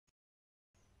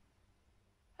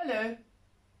Hello,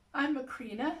 I'm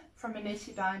Macrina from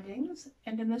Bindings,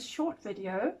 and in this short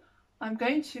video I'm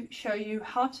going to show you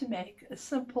how to make a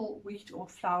simple wheat or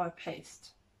flour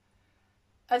paste.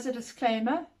 As a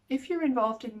disclaimer, if you're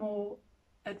involved in more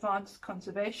advanced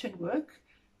conservation work,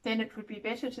 then it would be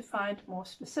better to find more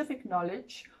specific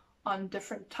knowledge on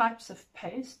different types of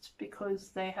paste because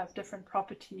they have different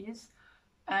properties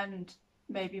and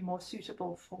may be more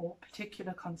suitable for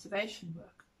particular conservation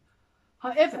work.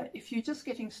 However, if you're just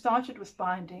getting started with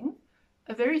binding,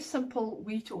 a very simple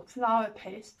wheat or flour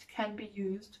paste can be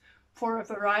used for a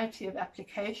variety of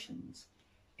applications,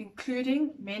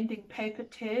 including mending paper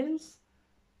tears,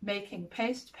 making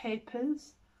paste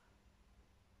papers,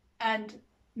 and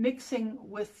mixing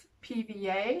with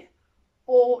PVA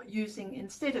or using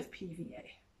instead of PVA.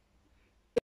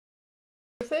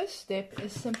 The first step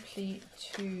is simply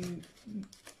to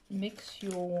mix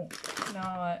your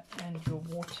flour and your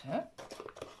water.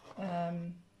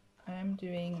 I am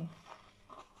doing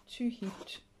 2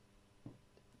 heaped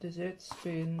dessert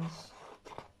spoons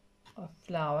of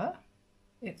flour.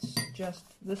 It's just,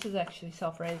 this is actually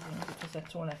self-raising because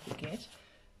that's all I could get,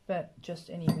 but just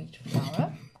any wheat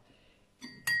flour.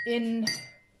 In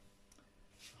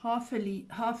half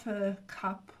a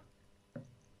cup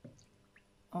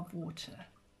of water.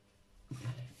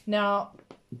 Now,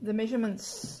 the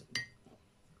measurements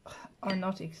are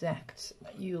not exact.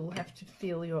 You'll have to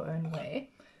feel your own way.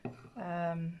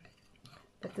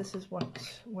 But this is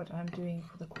what I'm doing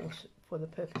for the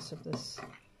purpose of this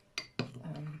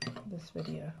this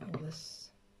video or this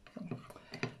thing.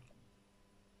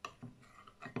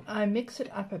 I mix it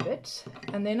up a bit,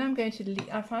 and then I'm going to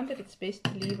I find that it's best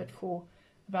to leave it for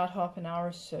about half an hour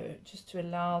or so, just to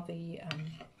allow the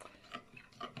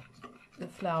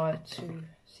flour to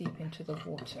seep into the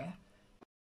water.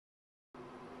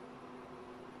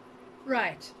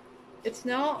 Right, it's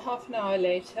now half an hour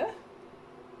later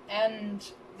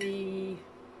and the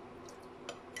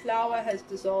flour has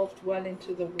dissolved well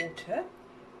into the water,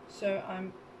 so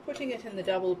I'm putting it in the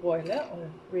double boiler, or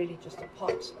really just a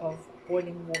pot of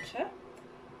boiling water.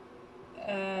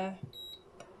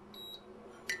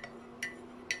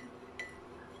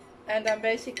 And I'm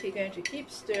basically going to keep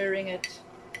stirring it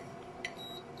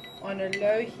on a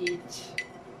low heat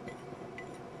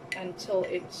until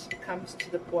it comes to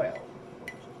the boil,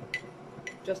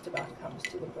 just about comes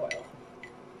to the boil.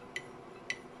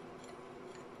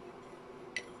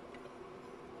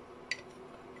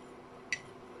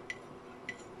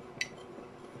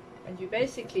 And you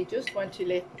basically just want to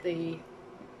let the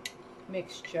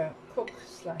mixture cook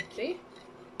slightly.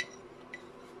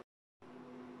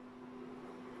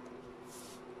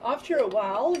 After a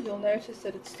while, you'll notice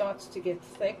that it starts to get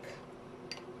thick,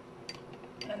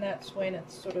 and that's when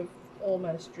it's sort of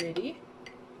almost ready.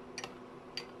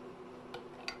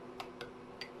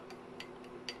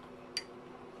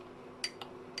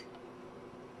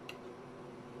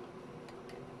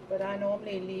 But I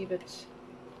normally leave it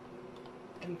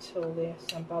until there's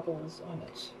some bubbles on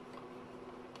it.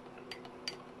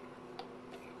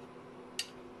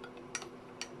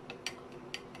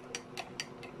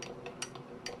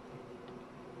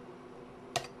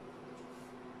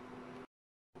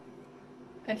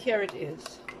 And here it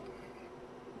is.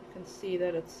 You can see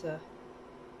that it's a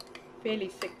fairly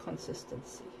thick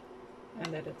consistency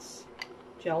and that it's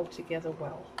gelled together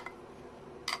well.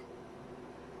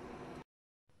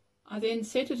 I then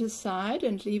set it aside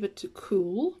and leave it to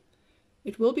cool.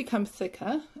 It will become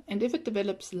thicker, and if it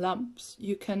develops lumps,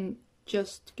 you can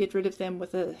just get rid of them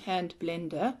with a hand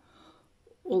blender,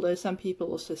 although some people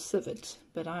also sieve it,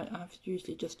 but I've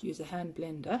usually just use a hand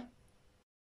blender.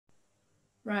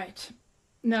 Right.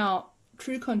 Now,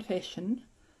 true confession,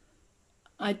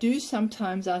 I do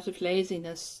sometimes out of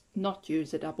laziness not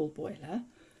use a double boiler.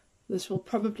 This will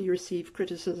probably receive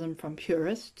criticism from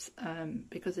purists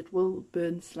because it will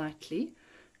burn slightly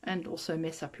and also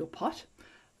mess up your pot,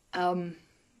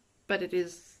 but it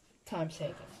is time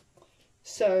saving.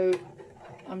 So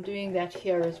I'm doing that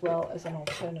here as well as an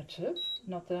alternative,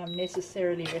 not that I'm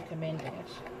necessarily recommending it.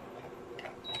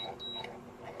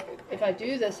 If I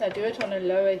do this, I do it on a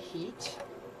lower heat.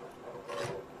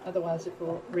 Otherwise it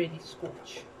will really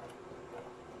scorch.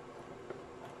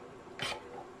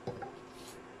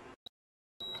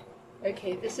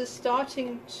 Okay, this is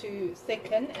starting to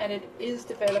thicken and it is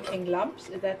developing lumps.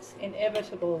 That's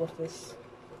inevitable with this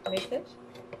method.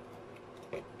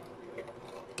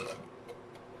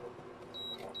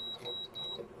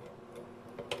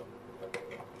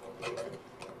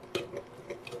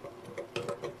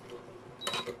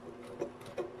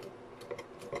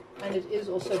 And it is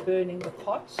also burning the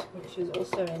pot, which is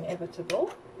also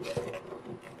inevitable.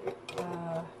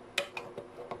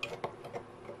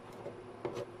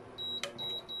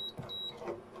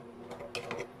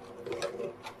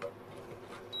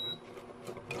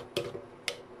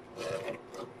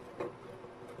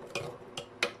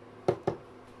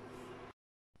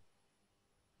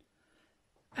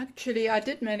 Actually, I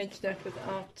did manage that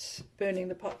without burning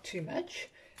the pot too much,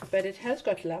 but it has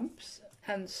got lumps,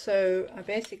 and so I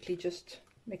basically just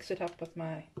mix it up with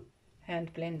my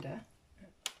hand blender.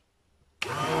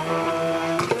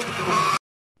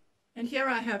 And here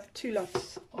I have 2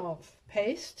 lots of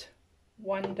paste,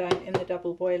 one done in the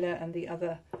double boiler and the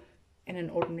other in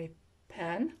an ordinary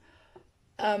pan.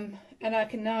 And I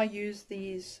can now use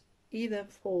these either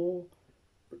for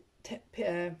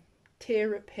tear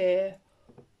repair,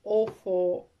 or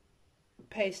for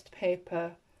paste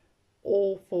paper,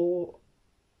 or for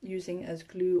using as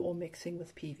glue or mixing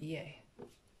with PVA.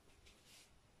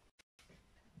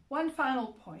 One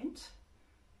final point,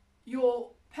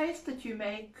 your paste that you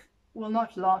make will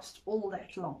not last all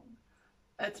that long.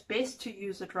 It's best to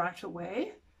use it right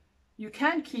away. You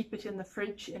can keep it in the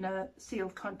fridge in a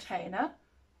sealed container,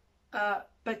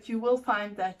 but you will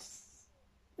find that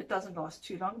it doesn't last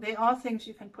too long. There are things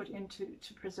you can put in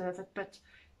to preserve it, but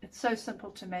it's so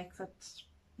simple to make that,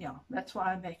 yeah, that's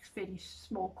why I make fairly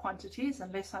small quantities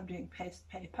unless I'm doing paste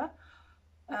paper.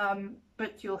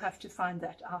 But you'll have to find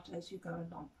that out as you go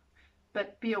along.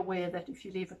 But be aware that if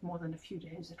you leave it more than a few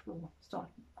days, it will start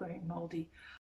growing moldy.